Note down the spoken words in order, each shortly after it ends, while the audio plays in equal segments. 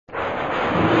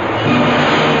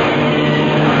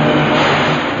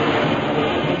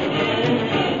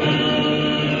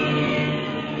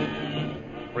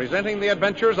presenting the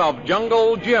adventures of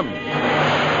Jungle Jim.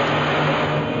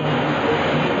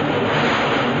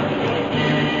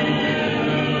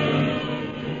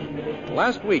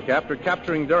 Last week, after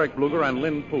capturing Derek Bluger and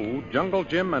Lin Poo, Jungle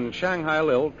Jim and Shanghai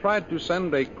Lil tried to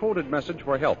send a coded message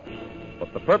for help.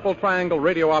 But the Purple Triangle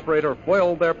radio operator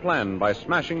foiled their plan by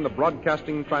smashing the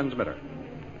broadcasting transmitter.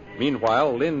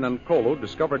 Meanwhile, Lin and Kolo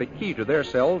discovered a key to their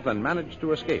cells and managed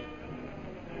to escape.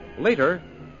 Later,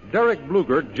 Derek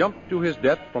Bluger jumped to his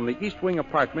death from the East Wing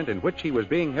apartment in which he was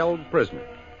being held prisoner.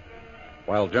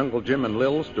 While Jungle Jim and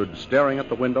Lil stood staring at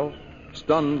the window,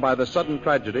 stunned by the sudden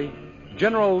tragedy,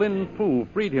 General Lin Poo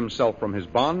freed himself from his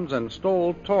bonds and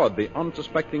stole toward the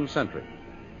unsuspecting sentry.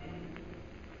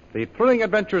 The thrilling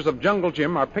adventures of Jungle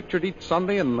Jim are pictured each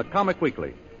Sunday in the Comic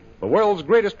Weekly, the world's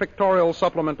greatest pictorial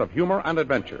supplement of humor and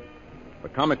adventure. The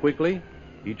Comic Weekly,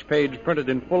 each page printed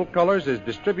in full colors, is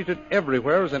distributed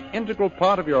everywhere as an integral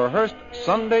part of your Hearst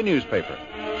Sunday newspaper.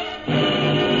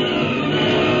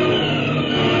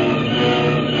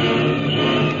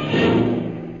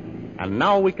 And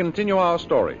now we continue our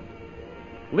story.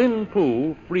 Lin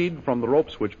Poo, freed from the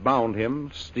ropes which bound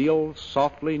him, steals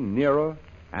softly nearer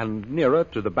and nearer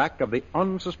to the back of the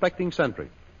unsuspecting sentry.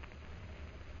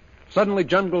 Suddenly,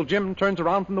 Jungle Jim turns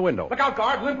around from the window. Look out,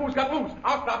 guard. Lin Poo's got loose.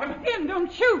 I'll stop him. Jim,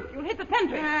 don't shoot. You'll hit the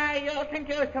sentry. You think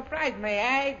you'll surprise me,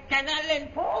 eh? General Lin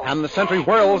Poo? And the sentry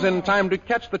whirls in time to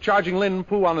catch the charging Lin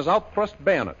Poo on his outthrust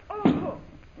bayonet. Oh.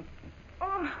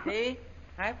 See?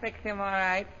 I fixed him all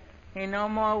right. He no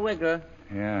more wiggle.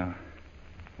 Yeah.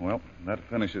 Well, that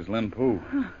finishes Lin Poo.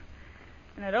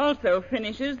 And it also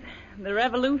finishes the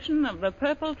revolution of the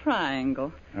Purple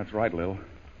Triangle. That's right, Lil.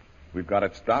 We've got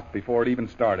it stopped before it even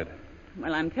started.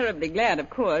 Well, I'm terribly glad, of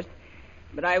course,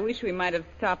 but I wish we might have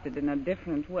stopped it in a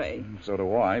different way. So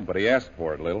do I, but he asked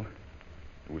for it, Lil.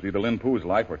 It was either Lin Poo's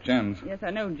life or Chen's. Yes, I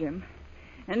know, Jim.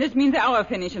 And this means our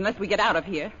finish unless we get out of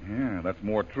here. Yeah, that's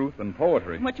more truth than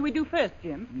poetry. What should we do first,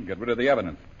 Jim? Get rid of the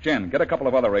evidence. Chen, get a couple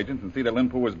of other agents and see that Lin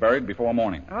Poo is buried before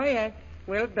morning. Oh, yes.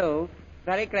 Will do.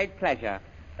 Very great pleasure.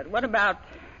 But what about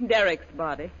Derek's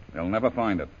body? They'll never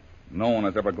find it. No one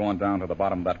has ever gone down to the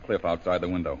bottom of that cliff outside the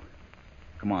window.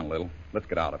 Come on, Lil. Let's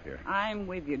get out of here. I'm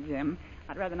with you, Jim.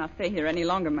 I'd rather not stay here any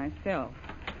longer myself.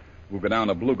 We'll go down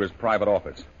to Bluger's private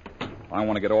office. I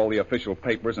want to get all the official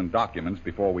papers and documents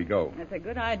before we go. That's a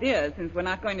good idea, since we're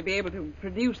not going to be able to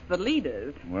produce the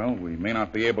leaders. Well, we may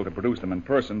not be able to produce them in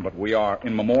person, but we are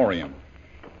in memoriam.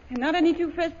 And not any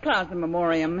too first-class a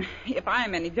memoriam, if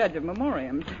I'm any judge of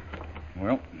memoriams.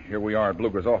 Well, here we are at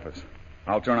Bluger's office.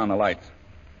 I'll turn on the lights.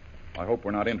 I hope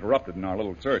we're not interrupted in our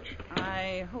little search.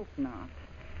 I hope not.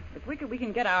 The quicker we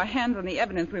can get our hands on the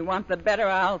evidence we want, the better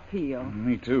I'll feel.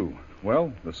 Me too.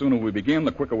 Well, the sooner we begin,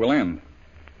 the quicker we'll end.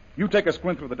 You take a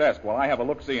squint through the desk while I have a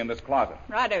look-see in this closet.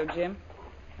 Righto, Jim.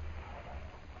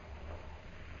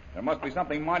 There must be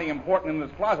something mighty important in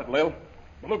this closet, Lil.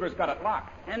 Bluger's got it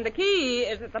locked. And the key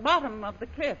is at the bottom of the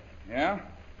cliff. Yeah?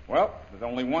 Well, there's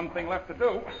only one thing left to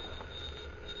do.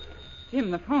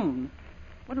 Jim, the phone.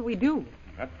 What do we do?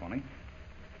 That's funny.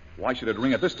 Why should it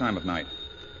ring at this time of night?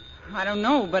 I don't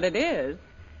know, but it is.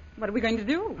 What are we going to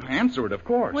do? Answer it, of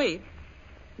course. Wait.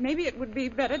 Maybe it would be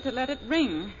better to let it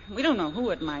ring. We don't know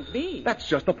who it might be. That's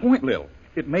just the point, Lil.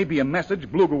 It may be a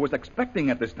message Bluger was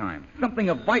expecting at this time. Something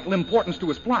of vital importance to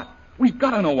his plot. We've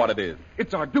got to know what it is.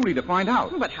 It's our duty to find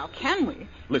out. But how can we?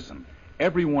 Listen,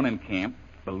 everyone in camp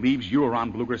believes you're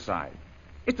on Bluger's side.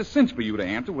 It's a cinch for you to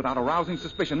answer without arousing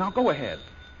suspicion. Now go ahead.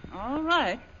 All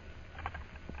right.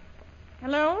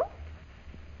 Hello?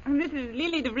 This is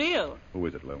Lily DeVril. Who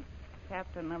is it, Lil?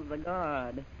 Captain of the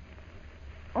Guard.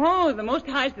 Oh, the Most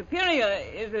High Superior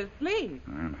is asleep.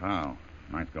 And how?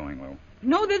 Nice going, Lil.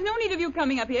 No, there's no need of you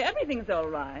coming up here. Everything's all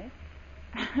right.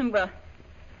 Well,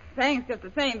 thanks just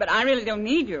the same, but I really don't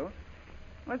need you.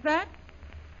 What's that?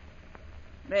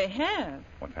 They have.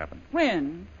 What's happened?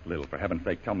 When? Lil, for heaven's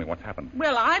sake, tell me what's happened.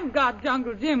 Well, I've got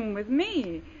Jungle Jim with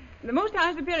me. The Most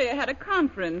High Superior had a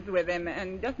conference with him,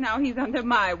 and just now he's under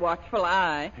my watchful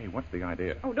eye. Hey, what's the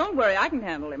idea? Oh, don't worry. I can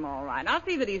handle him all right. I'll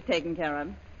see that he's taken care of.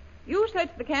 You search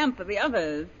the camp for the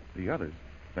others. The others?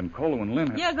 Then Kolo and Lin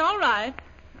have... Yes, all right.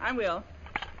 I will.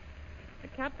 The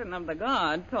captain of the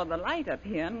guard saw the light up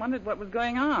here and wondered what was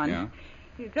going on. Yeah?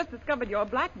 He's just discovered your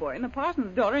black boy and the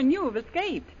parson's daughter, and you have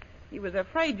escaped. He was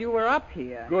afraid you were up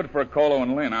here. Good for Kolo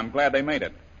and Lin. I'm glad they made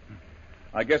it.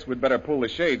 I guess we'd better pull the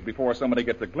shades before somebody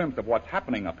gets a glimpse of what's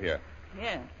happening up here.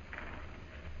 Yes.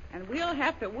 And we'll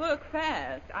have to work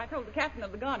fast. I told the captain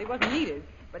of the guard he wasn't needed,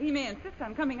 but he may insist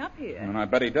on coming up here. And I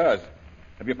bet he does.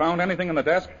 Have you found anything in the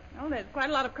desk? Oh, there's quite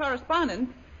a lot of correspondence.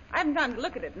 I haven't time to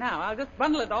look at it now. I'll just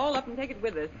bundle it all up and take it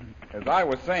with us. As I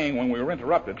was saying when we were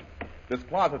interrupted, This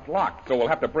closet's locked, so we'll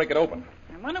have to break it open.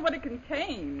 I wonder what it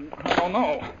contains. I don't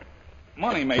know.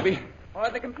 Money, maybe. Or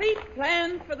the complete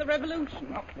plans for the revolution.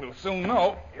 Well, we'll soon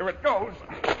know. Here it goes.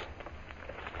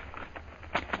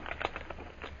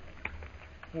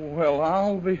 Well,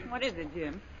 I'll be... What is it,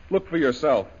 Jim? Look for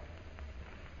yourself.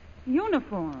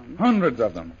 Uniforms. Hundreds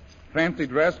of them. Fancy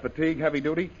dress, fatigue, heavy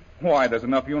duty. Why, there's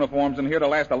enough uniforms in here to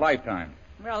last a lifetime.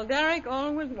 Well, Derek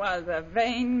always was a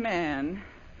vain man.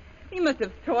 He must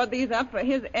have stored these up for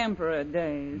his emperor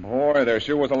days. Boy, there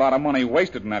sure was a lot of money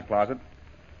wasted in that closet.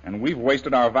 And we've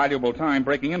wasted our valuable time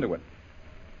breaking into it.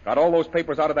 Got all those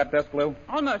papers out of that desk, Lou?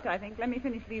 Almost, I think. Let me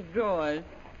finish these drawers.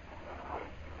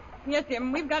 Yes,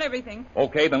 Jim, we've got everything.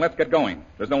 Okay, then let's get going.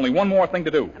 There's only one more thing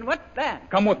to do. And what's that?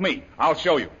 Come with me. I'll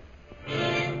show you.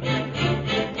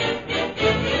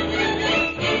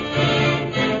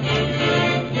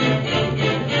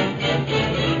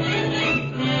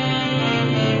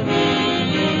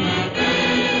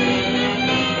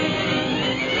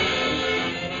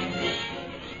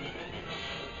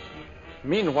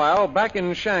 Meanwhile, back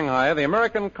in Shanghai, the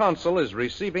American consul is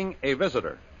receiving a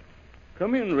visitor.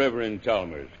 Come in, Reverend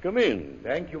Chalmers. Come in.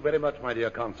 Thank you very much, my dear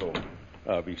consul.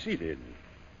 Be seated.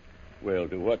 Well,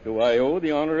 to what do I owe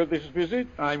the honor of this visit?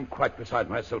 I'm quite beside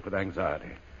myself with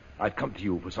anxiety. I'd come to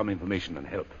you for some information and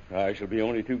help. I shall be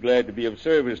only too glad to be of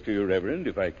service to you, Reverend,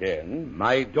 if I can.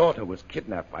 My daughter was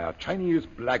kidnapped by a Chinese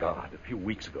blackguard a few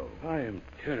weeks ago. I am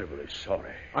terribly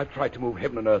sorry. I've tried to move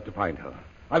heaven and earth to find her.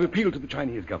 I've appealed to the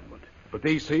Chinese government, but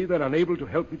they say they're unable to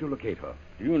help me to locate her.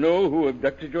 Do you know who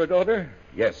abducted your daughter?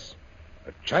 Yes,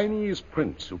 a Chinese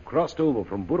prince who crossed over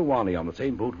from Burwani on the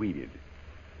same boat we did.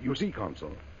 You see,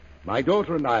 Consul, my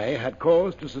daughter and I had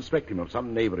cause to suspect him of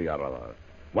some knavery or other.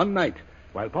 One night,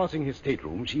 while passing his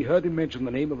stateroom, she heard him mention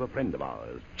the name of a friend of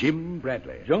ours, Jim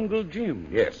Bradley. Jungle Jim?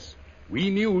 Yes. We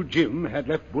knew Jim had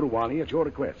left Burwani at your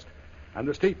request, and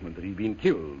the statement that he'd been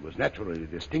killed was naturally a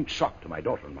distinct shock to my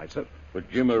daughter and myself. But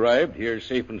Jim arrived here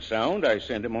safe and sound. I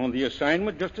sent him on the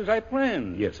assignment just as I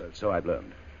planned. Yes, sir, so I've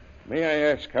learned. May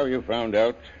I ask how you found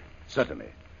out? Certainly.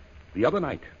 The other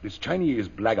night, this Chinese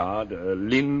blackguard,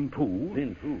 Lin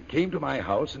Pu, came to my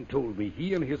house and told me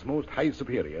he and his most high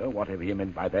superior, whatever he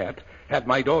meant by that, had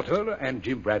my daughter and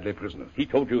Jim Bradley prisoners. He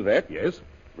told you that? Yes.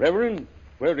 Reverend,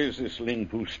 where is this Lin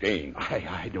Pu staying?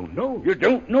 I don't know. You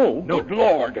don't know? No. Good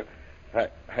Lord.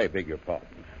 I beg your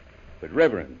pardon. But,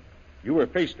 Reverend, you were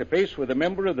face to face with a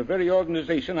member of the very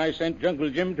organization I sent Jungle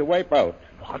Jim to wipe out.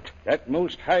 What? That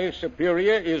most high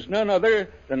superior is none other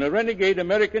than a renegade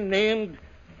American named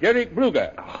Derek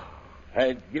Bluger.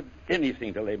 I'd give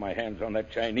anything to lay my hands on that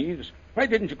Chinese. Why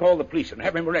didn't you call the police and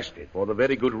have him arrested? For the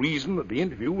very good reason that the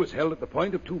interview was held at the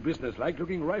point of two businesslike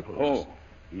looking rifles. Oh.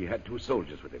 He had two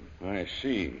soldiers with him. I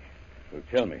see. So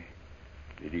tell me,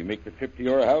 did he make the trip to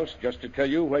your house just to tell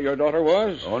you where your daughter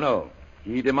was? Oh, no.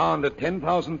 He demanded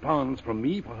 10,000 pounds from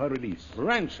me for her release.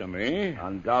 Ransom, eh?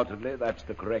 Undoubtedly, that's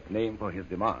the correct name for his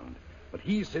demand. But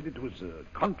he said it was a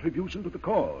contribution to the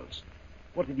cause.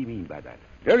 What did he mean by that?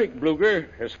 Derek Bluger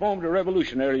has formed a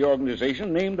revolutionary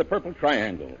organization named the Purple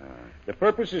Triangle. The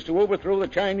purpose is to overthrow the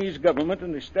Chinese government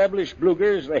and establish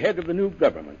Bluger as the head of the new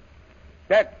government.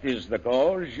 That is the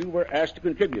cause you were asked to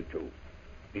contribute to.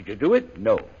 Did you do it?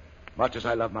 No. Much as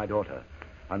I love my daughter,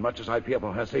 and much as I fear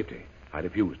for her safety, I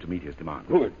refused to meet his demand.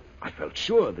 Good. I felt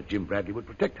sure that Jim Bradley would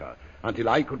protect her until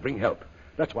I could bring help.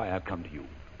 That's why I've come to you.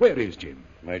 Where is Jim?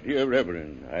 My dear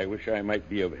Reverend, I wish I might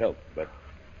be of help, but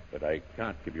I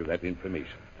can't give you that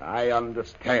information. I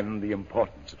understand the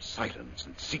importance of silence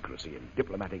and secrecy in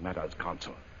diplomatic matters,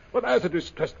 Consul. But as a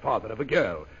distressed father of a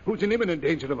girl who's in imminent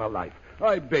danger of her life,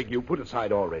 I beg you put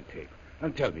aside all red tape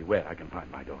and tell me where I can find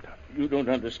my daughter. You don't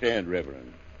understand,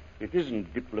 Reverend. It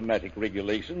isn't diplomatic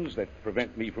regulations that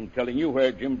prevent me from telling you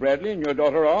where Jim Bradley and your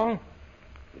daughter are.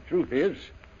 The truth is,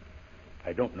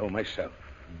 I don't know myself.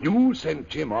 You sent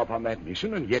Jim off on that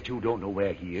mission, and yet you don't know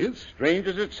where he is? Strange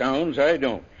as it sounds, I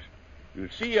don't. You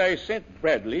see, I sent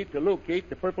Bradley to locate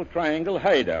the Purple Triangle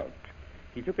hideout.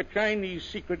 He took a Chinese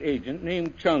secret agent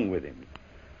named Chung with him.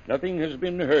 Nothing has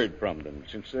been heard from them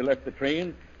since they left the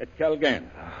train at Kalgan.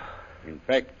 In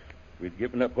fact, we'd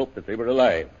given up hope that they were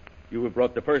alive. You have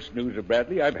brought the first news of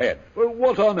Bradley I've had. Well,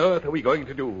 what on earth are we going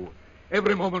to do?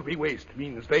 Every moment we waste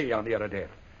means they are near a death.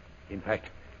 In fact,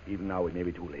 even now it may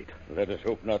be too late. Let us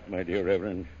hope not, my dear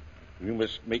Reverend. We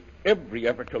must make every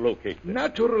effort to locate them.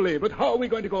 Naturally, but how are we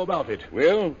going to go about it?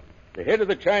 Well, the head of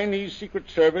the Chinese Secret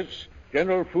Service,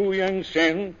 General Fu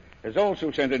Yang-sen, has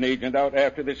also sent an agent out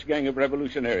after this gang of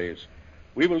revolutionaries.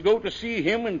 We will go to see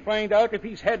him and find out if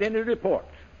he's had any report.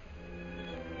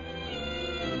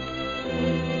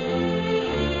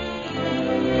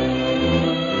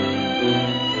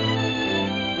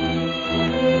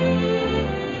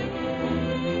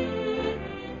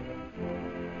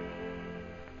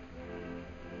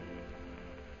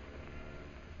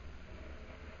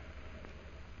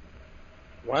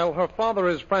 While her father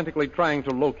is frantically trying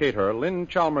to locate her, Lynn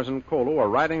Chalmers and Kolu are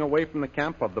riding away from the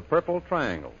camp of the Purple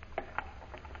Triangle.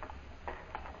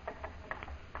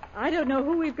 I don't know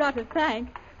who we've got to thank,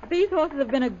 but these horses have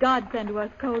been a godsend to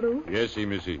us, Kolu. Yes,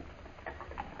 Missy.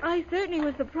 I certainly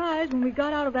was surprised when we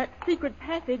got out of that secret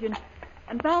passage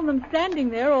and found them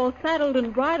standing there all saddled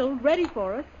and bridled, ready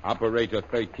for us. Operator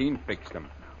 13 fixed them.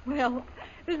 Well,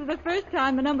 this is the first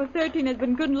time the number 13 has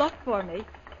been good luck for me.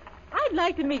 I'd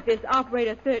like to meet this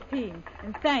Operator 13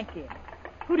 and thank him.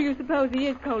 Who do you suppose he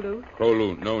is, Kolu?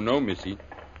 Kolu, no, Missy.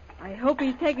 I hope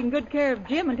he's taking good care of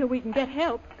Jim until we can get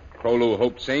help. Kolu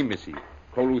hope same, Missy.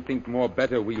 Kolu think more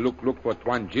better we look for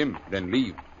Twan Jim than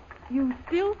leave. You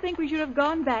still think we should have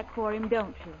gone back for him,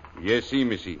 don't you? Yes,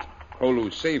 Missy. Kolu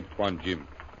saved Twan Jim.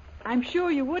 I'm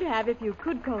sure you would have if you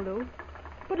could, Kolu.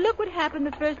 But look what happened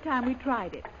the first time we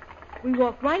tried it. We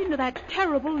walked right into that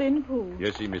terrible Lin pool.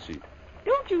 Yes, Missy.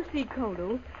 Don't you see,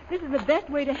 Kolu? This is the best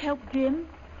way to help Jim.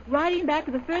 Riding back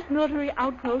to the first military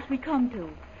outpost we come to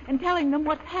and telling them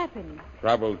what's happened.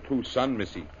 Travel to Sun,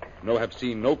 Missy. No have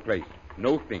seen no place,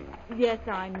 no thing. Yes,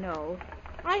 I know.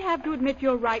 I have to admit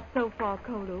you're right so far,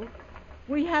 Kolu.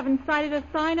 We haven't sighted a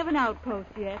sign of an outpost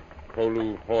yet.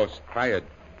 Kolu horse tired.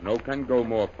 No can go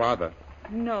more farther.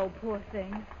 No, poor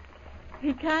thing.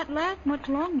 He can't last much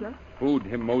longer. Food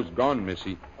him most gone,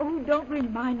 Missy. Oh, don't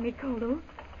remind me, Kolu.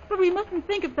 But we mustn't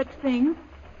think of such things.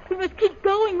 We must keep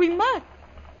going. We must.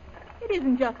 It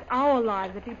isn't just our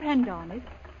lives that depend on it.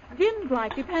 Jim's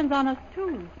life depends on us,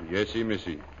 too. Yes,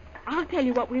 Missy. I'll tell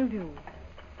you what we'll do.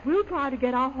 We'll try to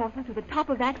get our horses to the top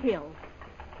of that hill.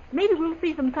 Maybe we'll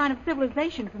see some sign of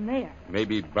civilization from there.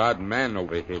 Maybe bad man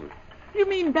over hill. You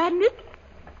mean bandits?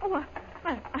 Oh,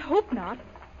 I hope not.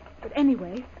 But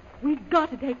anyway, we've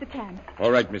got to take the chance.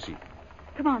 All right, Missy.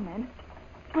 Come on, then.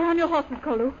 Spur on your horses,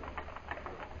 Kolu.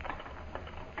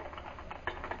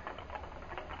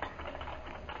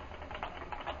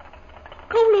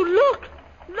 Kolu, look!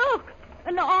 Look!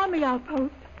 An army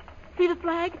outpost. See the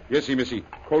flag? Yes, Missy.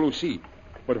 Kolu see.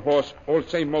 But horse all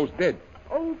say most dead.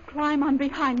 Oh, climb on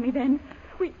behind me, then.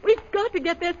 We've got to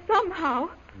get there somehow.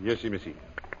 Yes, Missy.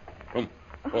 Come.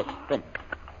 Horse, come.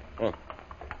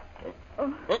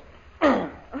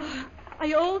 Are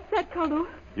you all set, Kolu?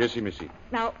 Yes, Missy.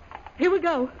 Now, here we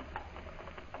go.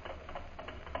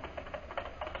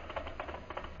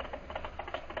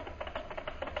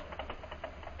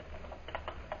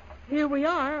 Here we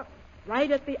are, right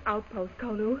at the outpost,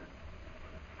 Kolu.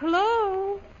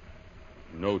 Hello?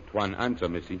 No Twan answer,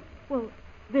 Missy. Well,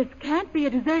 this can't be a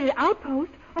deserted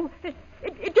outpost. Oh,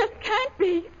 it just can't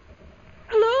be.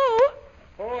 Hello?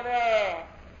 Who there?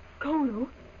 Kolu,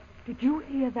 did you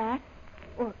hear that?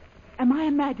 Or am I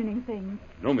imagining things?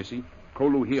 No, Missy.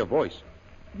 Kolu hear voice.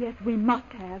 Yes, we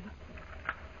must have.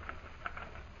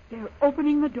 They're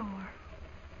opening the door.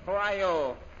 Who are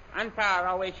you? Answer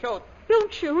or we shoot.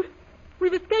 Don't shoot.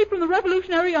 We've escaped from the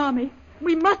Revolutionary Army.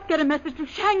 We must get a message to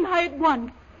Shanghai at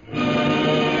once.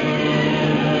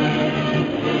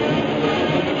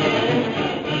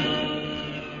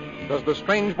 Does the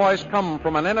strange voice come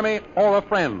from an enemy or a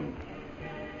friend?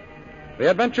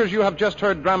 The adventures you have just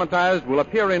heard dramatized will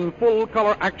appear in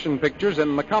full-color action pictures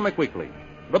in the Comic Weekly,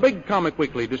 the big Comic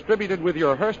Weekly distributed with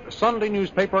your Hearst Sunday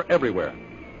newspaper everywhere.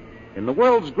 In the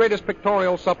world's greatest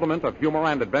pictorial supplement of humor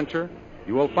and adventure,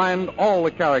 you will find all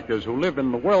the characters who live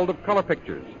in the world of color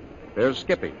pictures. There's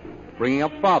Skippy, Bringing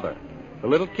Up Father, The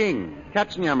Little King,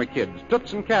 Katzenjammer Kids,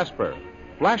 Toots and Casper,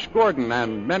 Flash Gordon,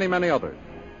 and many, many others.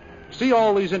 See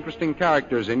all these interesting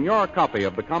characters in your copy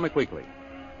of the Comic Weekly.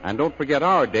 And don't forget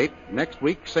our date, next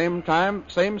week, same time,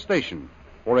 same station,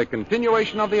 for a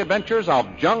continuation of the adventures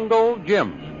of Jungle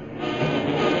Jim.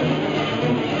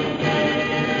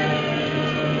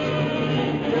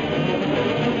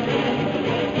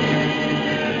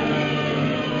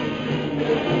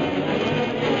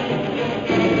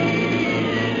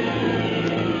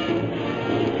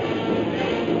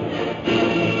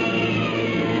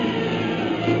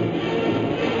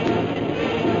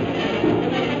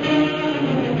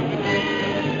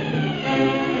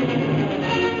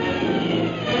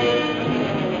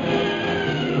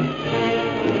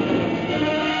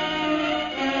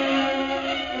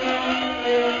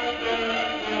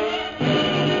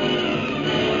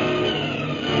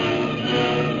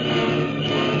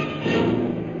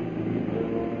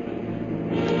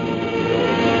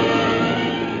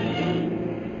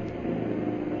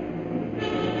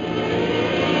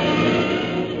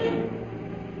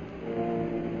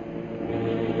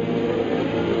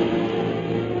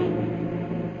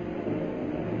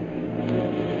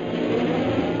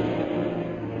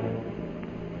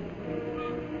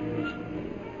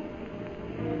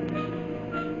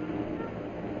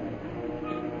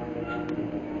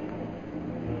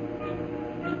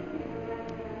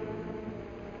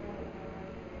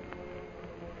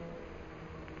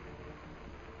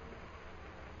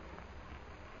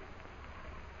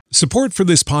 Support for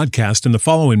this podcast and the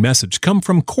following message come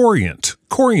from Corient.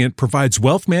 Corient provides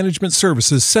wealth management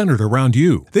services centered around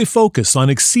you. They focus on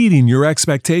exceeding your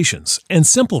expectations and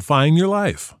simplifying your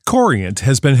life. Corient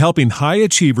has been helping high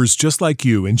achievers just like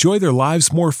you enjoy their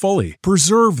lives more fully,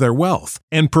 preserve their wealth,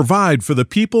 and provide for the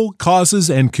people, causes,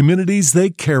 and communities they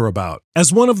care about.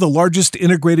 As one of the largest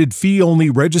integrated fee-only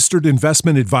registered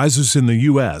investment advisors in the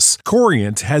U.S.,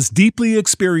 Corient has deeply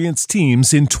experienced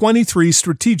teams in 23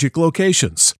 strategic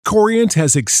locations. Corient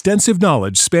has extensive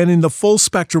knowledge spanning the full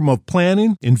spectrum of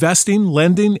planning, investing,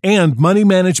 lending, and money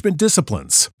management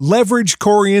disciplines. Leverage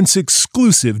Corient's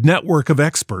exclusive network of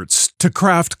experts to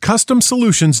craft custom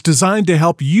solutions designed to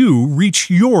help you reach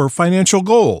your financial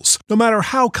goals, no matter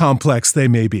how complex they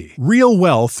may be. Real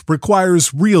wealth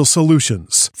requires real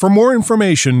solutions. For more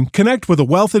information, connect with a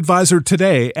wealth advisor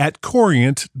today at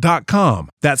Corient.com.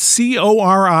 That's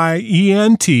Corient.com.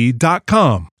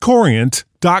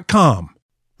 Corient.com.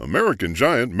 American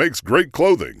Giant makes great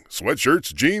clothing,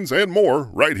 sweatshirts, jeans, and more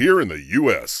right here in the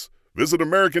U.S. Visit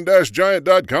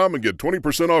American-Giant.com and get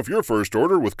 20% off your first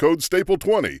order with code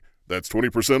STAPLE20. That's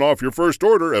 20% off your first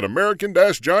order at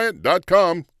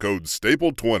American-Giant.com, code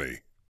STAPLE20.